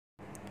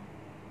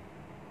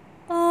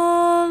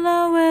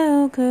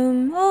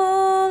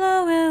all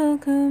are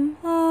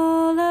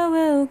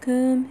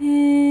welcome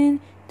in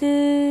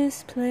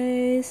this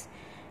place.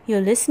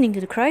 You're listening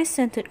to the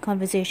Christ-Centered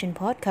Conversation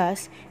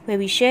podcast, where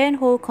we share and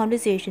hold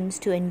conversations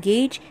to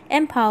engage,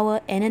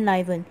 empower, and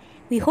enliven.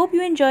 We hope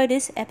you enjoy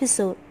this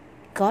episode.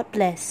 God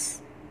bless.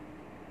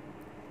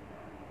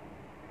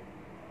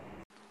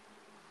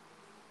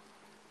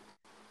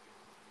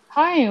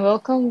 Hi, and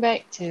welcome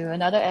back to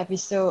another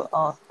episode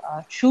of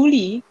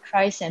Truly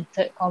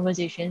Christ-Centered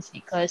Conversations,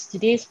 because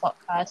today's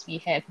podcast we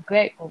have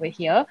Greg over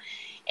here,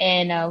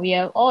 and we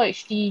are all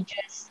actually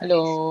just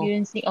Hello.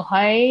 experiencing. Oh,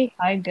 hi,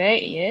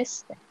 Greg.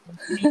 Yes,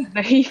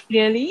 very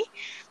clearly.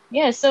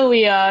 Yeah, so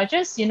we are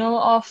just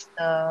off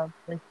the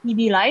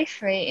TV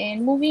life, right,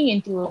 and moving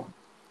into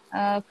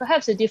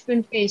perhaps a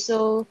different phase.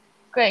 So,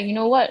 Greg,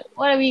 what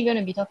are we going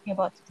to be talking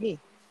about today?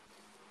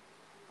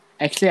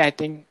 Actually, I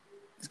think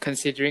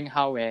considering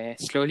how we're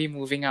slowly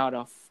moving out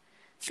of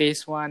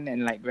phase one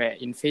and like we're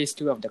in phase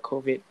two of the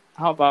COVID,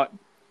 how about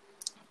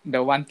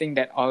the one thing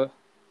that all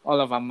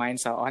of our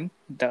minds are on,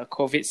 the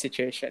COVID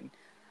situation?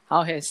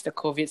 How has the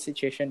COVID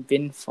situation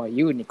been for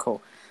you,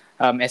 Nicole?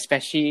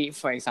 Especially,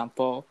 for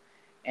example,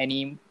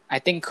 I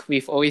think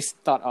we've always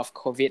thought of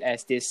COVID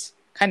as this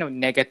kind of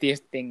negative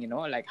thing,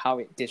 like how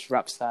it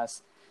disrupts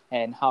us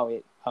and how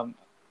it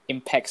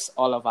impacts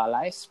all of our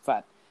lives.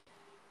 But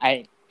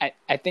I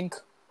think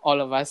all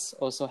of us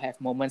also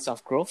have moments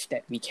of growth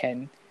that we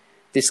can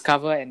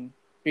discover and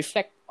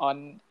reflect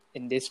on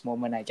in this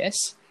moment, I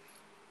guess.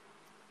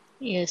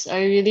 Yes,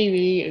 I really,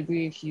 really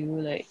agree with you.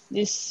 Like,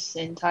 this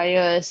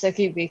entire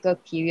circuit breaker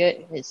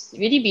period has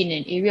really been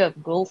an area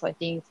of growth, I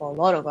think, for a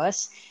lot of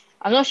us.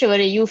 I'm not sure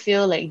whether you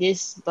feel like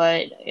this,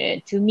 but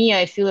to me,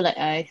 I feel like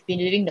I've been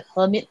living the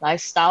hermit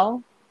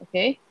lifestyle,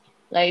 okay?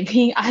 Like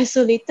being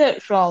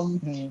isolated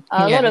from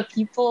a lot Yeah. of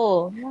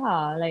people.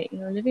 Yeah, like,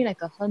 living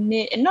like a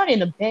hermit, and not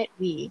in a bad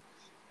way,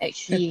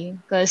 actually,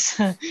 because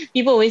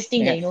people always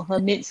think that, Yeah.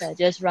 hermits are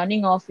just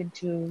running off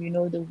into,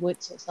 the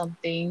woods or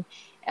something,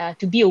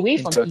 to be away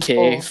from Into a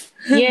people. cave.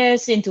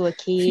 Yes, into a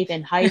cave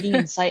and hiding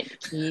inside the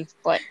cave.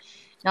 But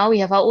now we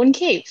have our own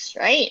caves,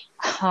 right?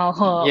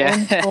 Our Yeah.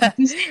 own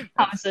homes,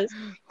 houses,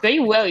 very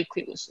well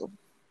equipped also.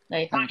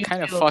 Like, how I'm do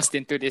kind of you feel? forced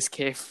into this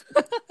cave.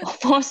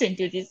 Forced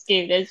into this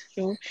cave? That's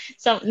true.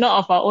 Some not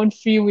of our own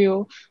free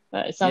will,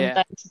 but Yeah.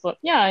 sometimes. But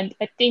yeah, and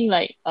I think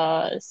like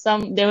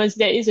there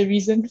is a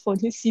reason for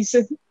this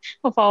season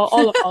of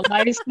all of our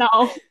lives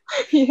now.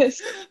 Yes,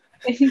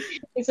 and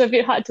it's a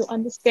bit hard to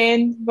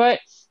understand, but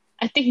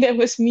I think that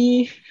was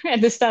me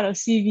at the start of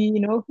CV,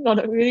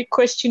 not really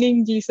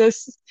questioning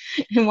Jesus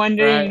and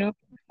wondering, Right.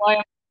 why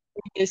I'm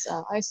doing this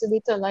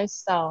isolated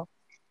lifestyle.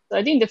 So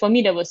I think that for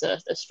me that was a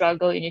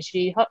struggle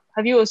initially.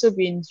 Have you also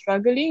been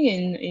struggling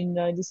in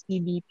this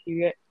CV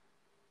period?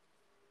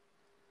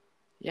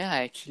 Yeah,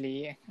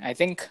 actually, I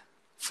think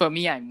for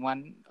me, I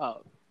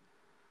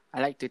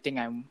like to think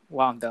I'm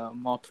one of the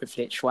more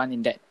privileged one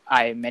in that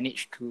I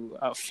managed to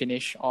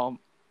finish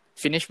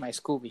my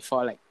school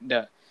before like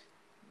the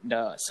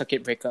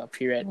circuit breaker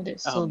period Oh,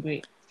 that's so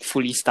great.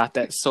 fully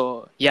started.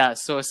 So yeah,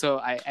 so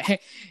I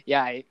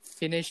yeah, I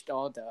finished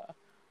all the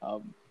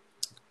um,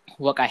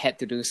 work I had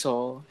to do.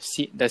 So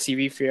the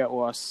CV period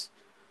was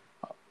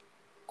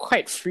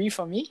quite free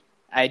for me.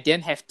 I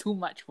didn't have too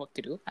much work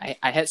to do.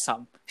 I had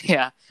some,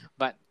 yeah,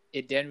 but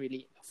it didn't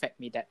really affect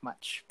me that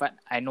much. But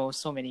I know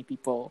so many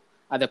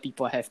other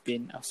people have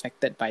been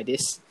affected by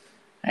this,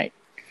 right?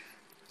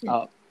 Yeah.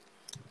 Uh,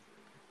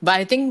 but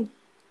I think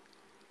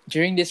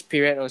during this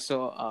period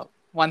also,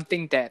 one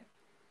thing that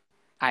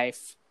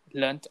I've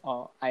learned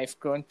or I've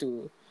grown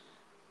to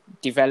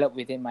develop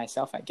within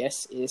myself, I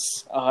guess,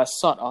 is a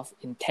sort of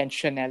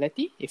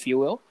intentionality, if you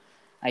will.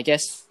 I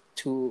guess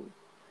to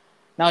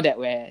now that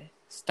we're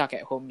stuck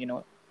at home,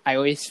 I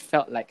always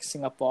felt like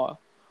Singapore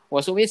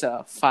was always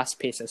a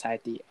fast-paced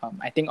society.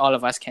 I think all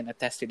of us can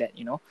attest to that.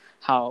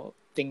 How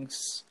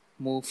things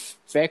move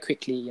very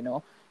quickly.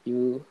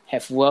 You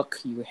have work,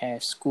 you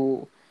have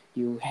school,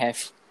 you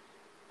have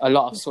a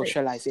lot of It's like so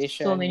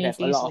socialization. You many have a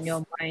things lot on of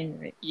your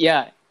mind, right?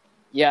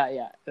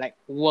 yeah, like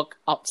work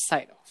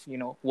outside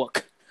of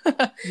work.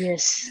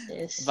 Yes,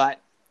 yes. But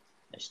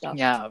Stuff.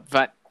 yeah,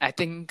 but I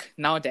think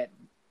now that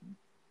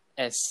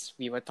as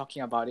we were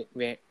talking about it,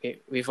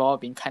 we've all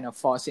been kind of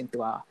forced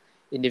into our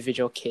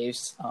individual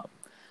caves.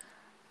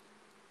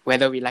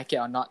 Whether we like it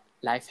or not,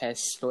 life has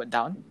slowed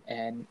down.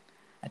 And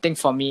I think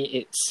for me,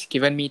 it's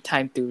given me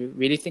time to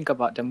really think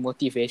about the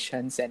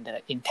motivations and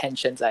the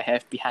intentions I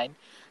have behind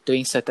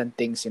doing certain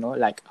things,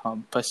 like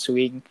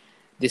pursuing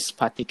this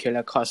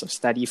particular course of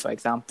study, for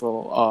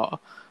example, or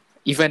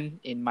even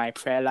in my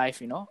prayer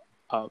life,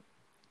 uh,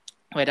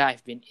 whether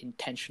I've been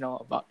intentional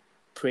about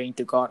praying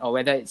to God or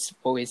whether it's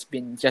always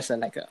been just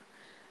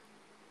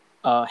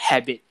a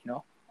habit,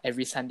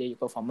 every Sunday you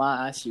go for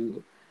mass,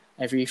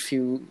 every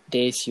few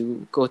days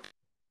you go to,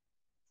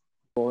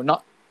 or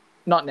not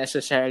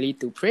necessarily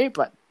to pray,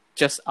 but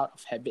just out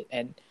of habit.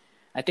 And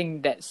I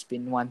think that's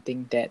been one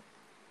thing that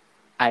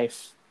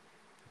I've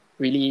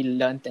really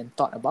learned and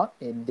thought about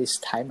in this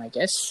time, I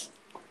guess.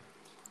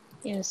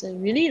 Yes, I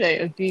really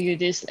agree with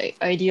this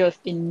idea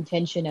of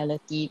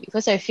intentionality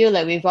because I feel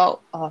like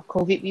without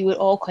COVID, we would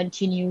all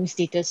continue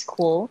status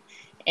quo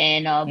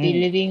and be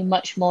Mm. living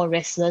much more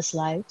restless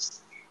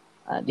lives.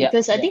 Yeah,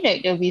 Because I yeah,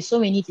 think there'll be so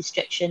many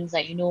distractions,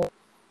 we'll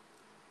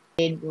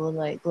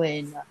go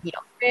and meet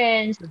our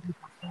friends, we'll do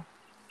something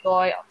to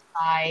enjoy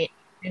outside.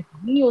 And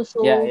for me yeah,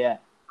 also, yeah.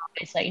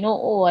 it's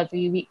oh,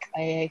 every week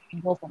I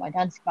can go for my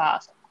dance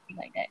class or something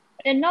like that.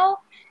 But then now,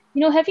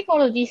 having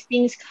all of these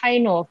things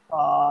kind of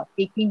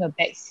taking a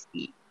back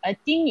seat, I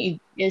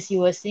think as you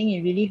were saying,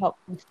 it really helps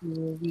us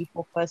to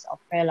refocus our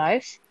prayer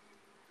lives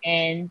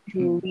and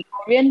to Mm.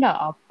 reorient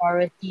our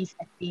priorities,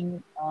 I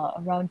think,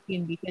 around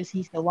him because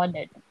he's the one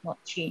that does not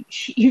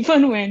change.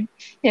 Even when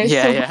there's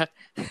Yeah, so yeah,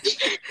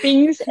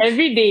 things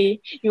every day,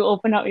 you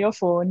open up your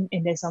phone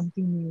and there's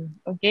something new.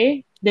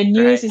 Okay, the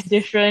news right. is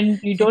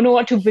different. You don't know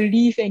what to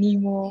believe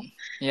anymore.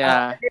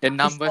 Yeah, Then the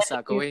all of a numbers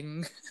are sudden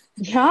going.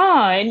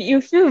 yeah, and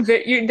you feel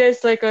very,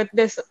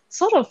 there's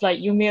sort of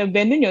you may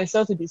abandon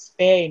yourself to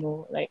despair,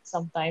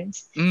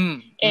 sometimes.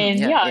 Mm, mm, And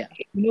yeah, yeah,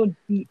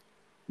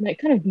 yeah,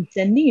 kind of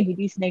descending into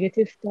these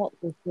negative thoughts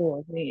also,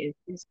 I think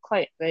it's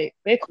quite very,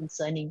 very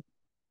concerning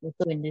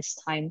also in this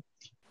time.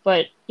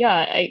 But yeah,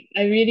 I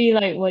really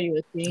like what you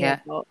were saying yeah.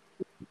 about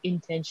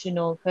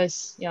intentional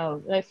because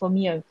for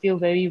me I feel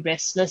very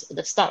restless at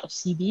the start of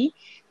CB,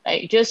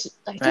 just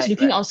Right,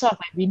 looking right. outside of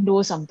my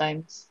window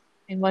sometimes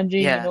and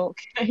wondering, Yeah,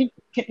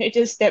 can I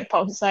just step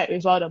outside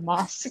without a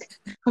mask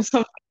or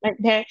something like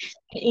that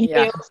and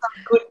yeah. inhale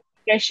some good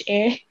fresh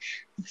air,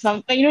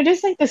 something,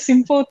 just like the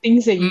simple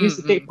things that you used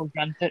Mm, to take mm, for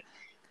granted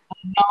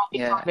now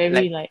become yeah,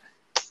 very like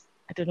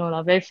I don't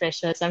know, very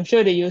precious. I'm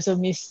sure that you also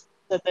miss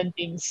certain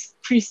things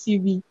pre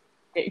CB.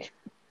 Like,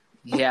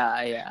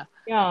 yeah, yeah.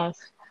 yeah,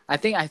 I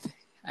think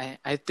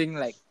I think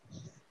like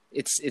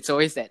it's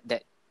always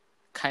that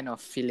kind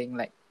of feeling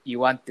like you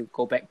want to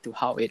go back to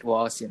how it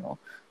was,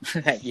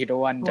 like you don't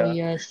want oh the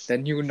yes. the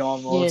new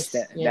normals Yes,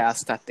 that are yes.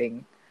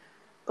 starting.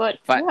 But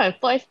But yeah,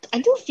 but I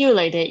do feel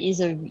like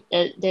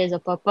there's a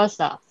purpose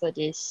for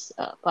this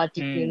mm,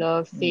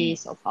 particular mm,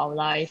 phase of our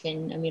life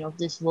and I mean of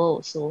this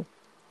world. So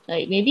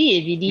like maybe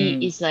it really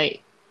mm, is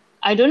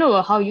I don't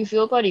know how you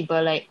feel about it,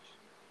 but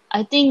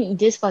I think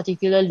this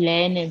particular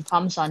land and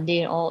Palm Sunday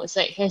and all it's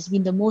has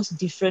been the most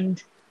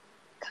different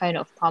kind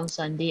of Palm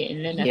Sunday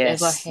and land I've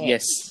ever yes, had.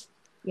 yes,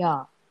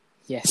 Yeah,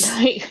 yes.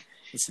 like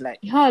It's like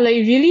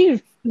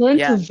really learn to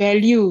yeah,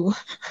 value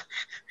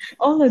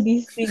all of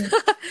these things.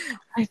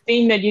 I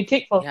think that you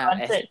take for yeah,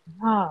 granted.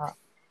 Yeah,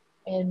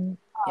 and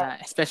yeah.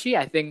 Especially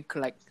I think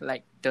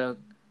like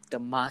the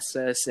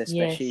masses,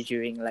 especially yes,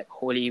 during like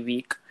Holy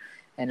Week,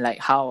 and like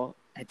how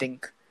I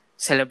think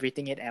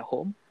celebrating it at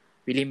home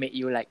really made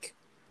you like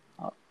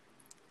uh,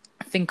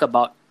 think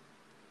about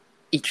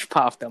each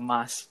part of the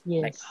mass,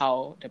 like yes.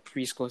 how the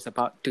priest goes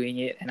about doing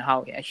it and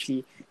how it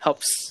actually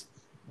helps,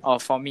 or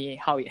for me,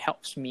 how it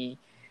helps me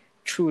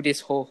through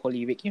this whole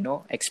Holy Week,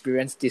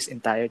 experience this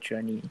entire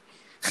journey.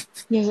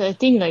 Yes, I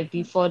think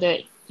before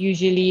that,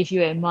 usually if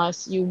you at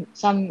mass,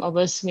 some of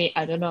us may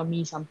I don't know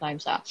me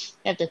sometimes have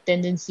the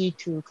tendency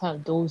to kind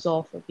of doze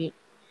off a bit.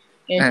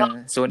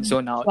 And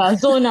Zone out.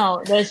 zone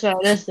out. That's right.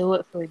 That's the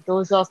word for it.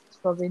 Doze off is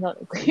probably not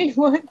a great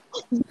word.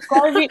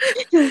 Describe it.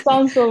 It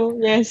sounds so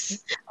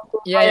yes.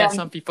 Yeah, I yeah, am.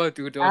 some people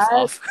do those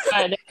Ah, off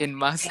right. in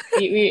mass.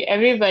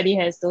 Everybody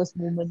has those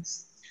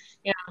moments.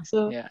 Yeah.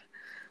 So Yeah.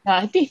 yeah,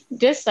 I think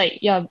just I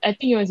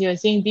think as you were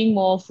saying, being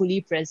more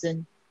fully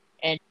present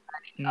and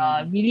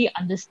Mm, really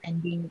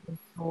understanding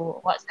also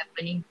what's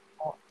happening.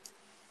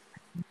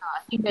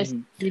 I think that's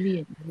mm, really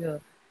an area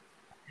of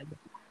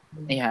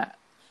development.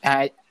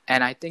 yeah.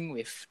 And I think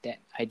with that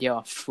idea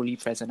of fully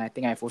present, I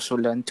think I've also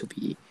learned to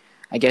be,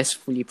 I guess,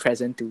 fully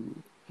present to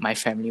my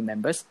family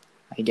members.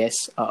 I guess,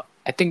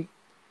 I think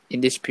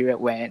in this period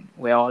when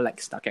we're all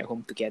like stuck at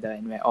home together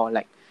and we're all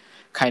like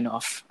kind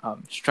of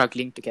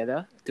struggling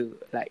together to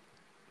like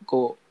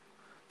go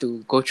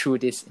go through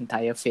this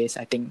entire phase.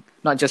 I think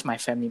not just my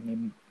family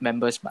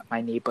members, but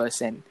my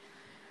neighbors, and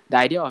the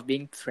idea of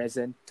being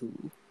present to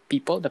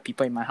people, the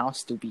people in my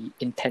house, to be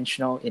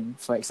intentional in,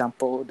 for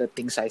example, the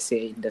things I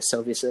say in the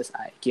services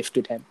I give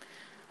to them.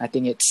 I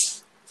think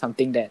it's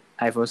something that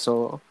I've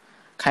also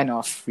kind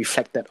of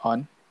reflected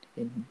on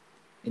in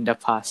the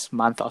past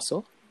month or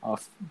so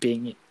of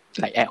being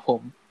like at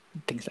home,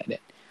 things like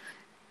that.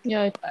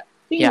 Yeah, I But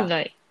think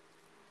yeah,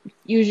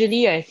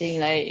 usually I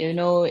think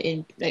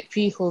in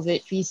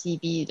pre-COVID,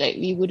 pre-CB,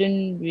 we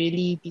wouldn't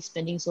really be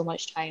spending so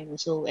much time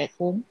also at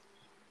home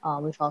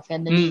with our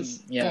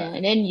families. yeah,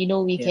 And then,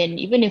 we yeah, can,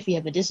 even if we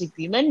have a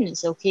disagreement,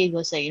 it's okay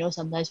because,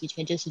 sometimes we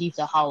can just leave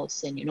the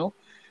house and,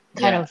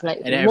 kind yeah, of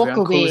and then walk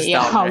everyone cools away.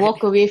 down, Yeah, right?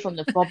 walk away from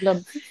the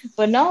problem.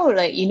 But now,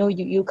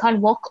 you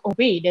can't walk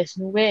away. There's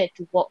nowhere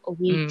to walk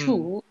away Mm,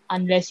 to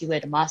unless you wear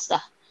the mask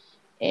lah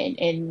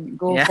and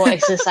go yeah, for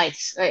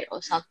exercise, right,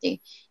 or something.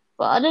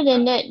 But other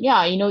than that,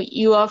 yeah,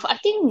 you have. I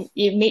think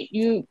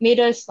you made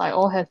us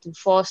all have to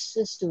force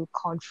us to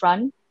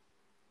confront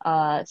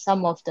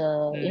some of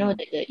the mm,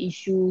 the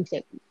issues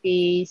that we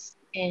face,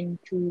 and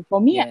to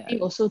for me, I yeah,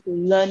 think also to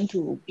learn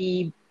to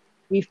be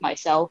with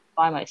myself,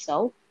 by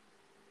myself.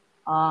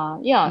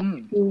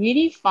 Mm. To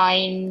really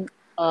find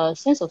a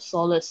sense of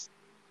solace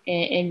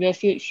and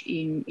refuge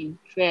in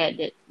prayer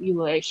that you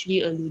were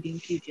actually alluding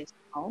to just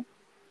now.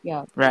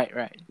 Yeah, Right.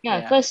 yeah, Yeah.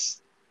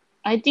 because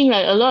I think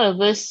like a lot of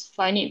us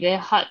find it very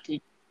hard to.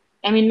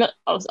 I mean, not,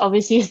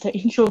 obviously, the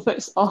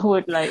introverts all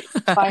would like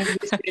find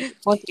this the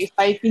most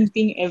exciting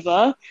thing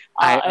ever.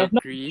 I Of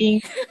not agree.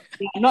 being,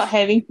 not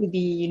having to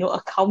be,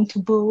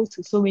 accountable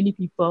to so many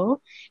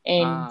people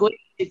and Ah, going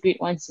to the great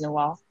once in a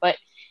while. But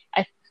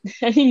I,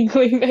 I think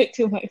going back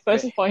to my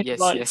first point yes,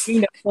 about yes.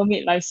 living the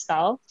hermit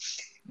lifestyle,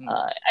 Mm.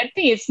 I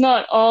think it's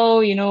not all,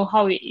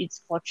 how it's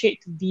portrayed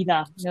to be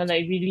lah.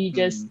 Like really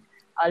just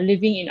Mm.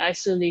 living in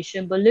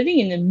isolation, but living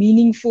in a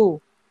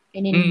meaningful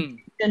and Mm.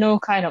 intentional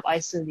kind of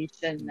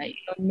isolation. Mm. Like,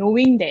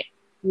 knowing that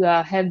you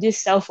have this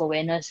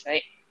self-awareness,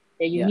 right?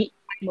 That you Yeah. need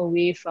time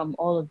away from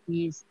all of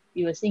these,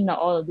 you were saying that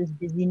all of this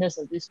busyness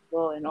of this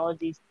world and all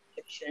these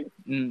distractions.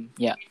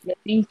 Yeah.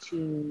 Learning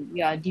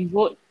to,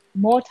 devote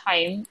more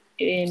time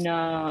in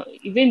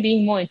even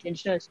being more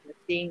intentional as you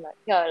were saying, like,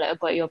 like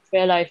about your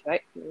prayer life,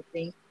 right? You were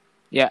saying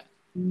Yeah.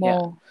 Yeah.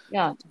 more,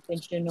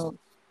 intentional.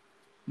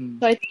 Mm.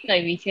 So I think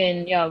like we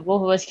can,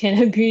 both of us can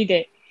agree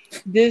that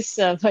this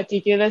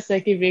particular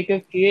circuit breaker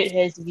period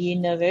has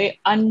been a very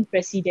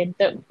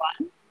unprecedented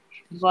one,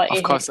 but Of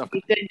it has course. Of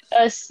course. taken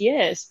us,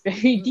 yes,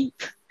 very Mm. deep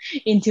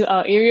into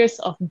our areas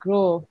of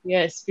growth,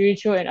 yes,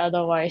 spiritual and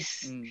otherwise.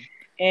 Mm.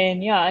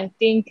 And I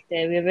think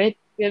that we're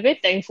very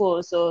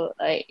thankful also,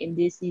 like in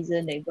this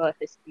season, that God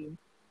has been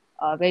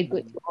very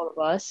good Mm. to all of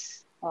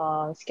us,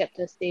 kept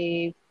us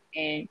safe,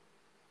 and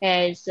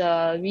has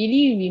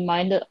really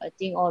reminded, I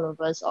think, all of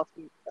us of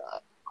his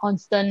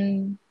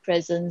constant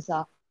presence.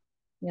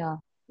 Yeah,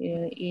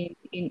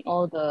 in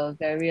all the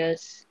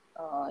various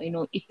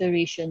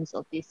iterations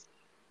of this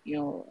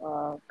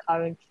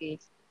current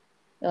phase.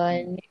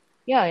 Mm.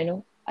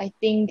 And I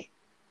think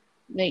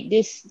like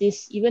this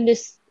even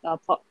this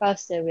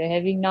podcast that we're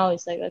having now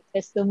is like a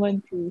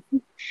testament to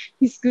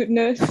his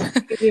goodness.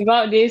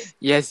 Without this,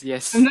 Yes. I'm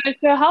Yes. not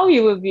sure how he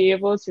would be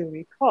able to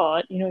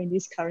record, in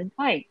these current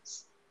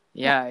times.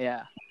 Yeah.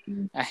 Yeah.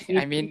 Yeah.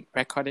 I mean,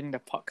 recording the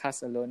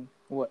podcast alone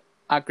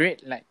are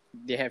great. Like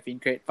they have been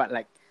great, but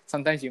like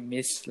sometimes you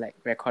miss like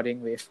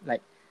recording with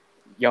like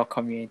your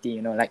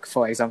community. Like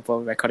for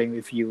example, recording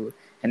with you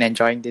and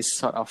enjoying this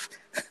sort of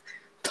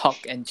talk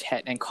and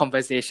chat and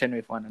conversation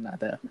with one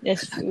another.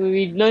 That's true.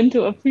 We learn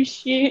to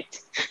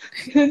appreciate,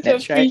 learn to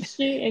That's right.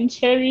 appreciate and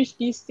cherish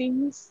these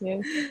things.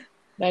 Yes.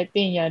 I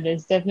think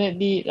there's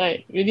definitely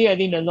like really I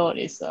think the Lord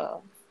is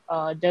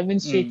Mm.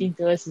 demonstrating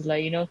to us is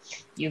like,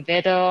 you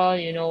better,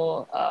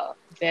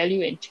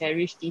 value and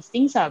cherish these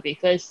things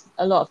because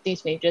a lot of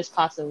things may just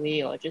pass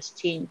away or just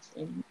change,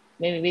 and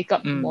when we wake up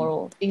Mm.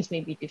 tomorrow, things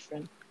may be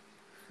different.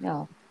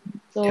 Yeah.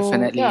 So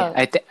Definitely.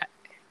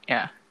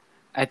 Yeah.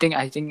 I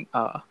think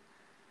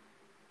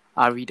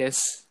our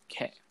readers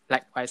can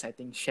likewise I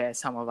think share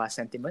some of our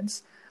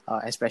sentiments,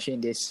 especially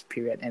in this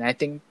period. And I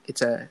think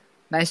it's a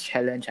nice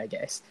challenge, I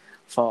guess,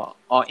 for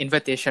or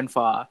invitation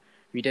for our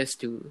readers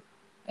to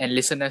and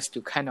listeners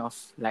to kind of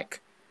like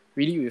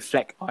really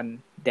reflect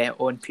on their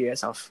own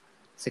periods of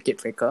circuit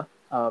breaker.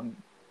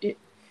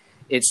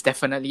 It's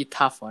definitely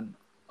tough on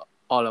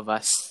all of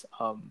us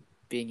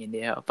being in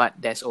there, but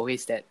there's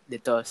always that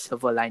little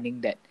silver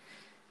lining,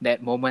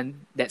 that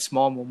moment, that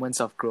small moments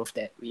of growth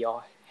that we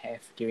all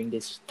have during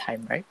this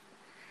time, right?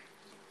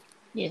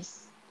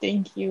 yes,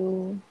 thank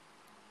you.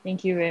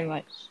 Thank you very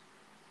much.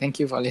 Thank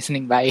you for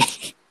listening. Bye.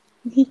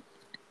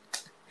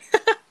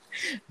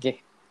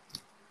 Okay.